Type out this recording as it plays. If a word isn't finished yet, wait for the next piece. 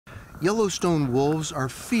Yellowstone wolves are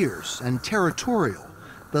fierce and territorial.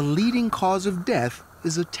 The leading cause of death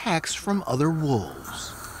is attacks from other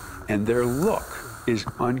wolves. And their look is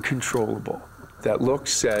uncontrollable. That look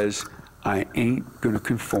says, I ain't gonna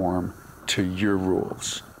conform to your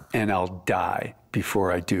rules, and I'll die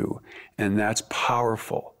before I do. And that's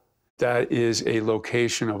powerful. That is a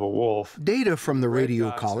location of a wolf. Data from the radio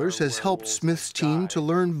collars has helped Smith's team to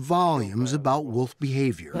learn volumes about wolf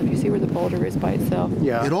behavior. You see where the boulder is by itself?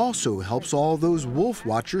 Yeah. It also helps all those wolf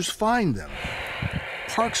watchers find them.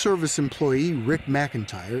 Park Service employee Rick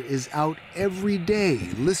McIntyre is out every day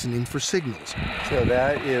listening for signals. So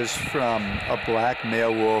that is from a black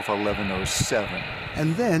male wolf, 1107.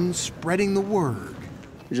 And then spreading the word.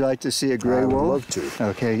 Would you like to see a gray wolf? I would love to.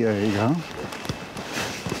 Okay, there you go.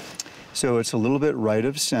 So it's a little bit right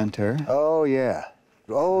of center. Oh, yeah.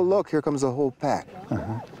 Oh, look, here comes the whole pack.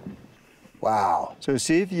 Wow. So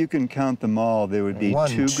see if you can count them all. There would be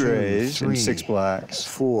 2 grays and 6 blacks.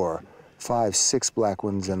 4, 5, 6 black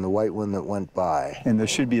ones and the white one that went by. And there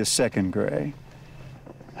should be a second gray.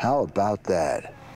 How about that?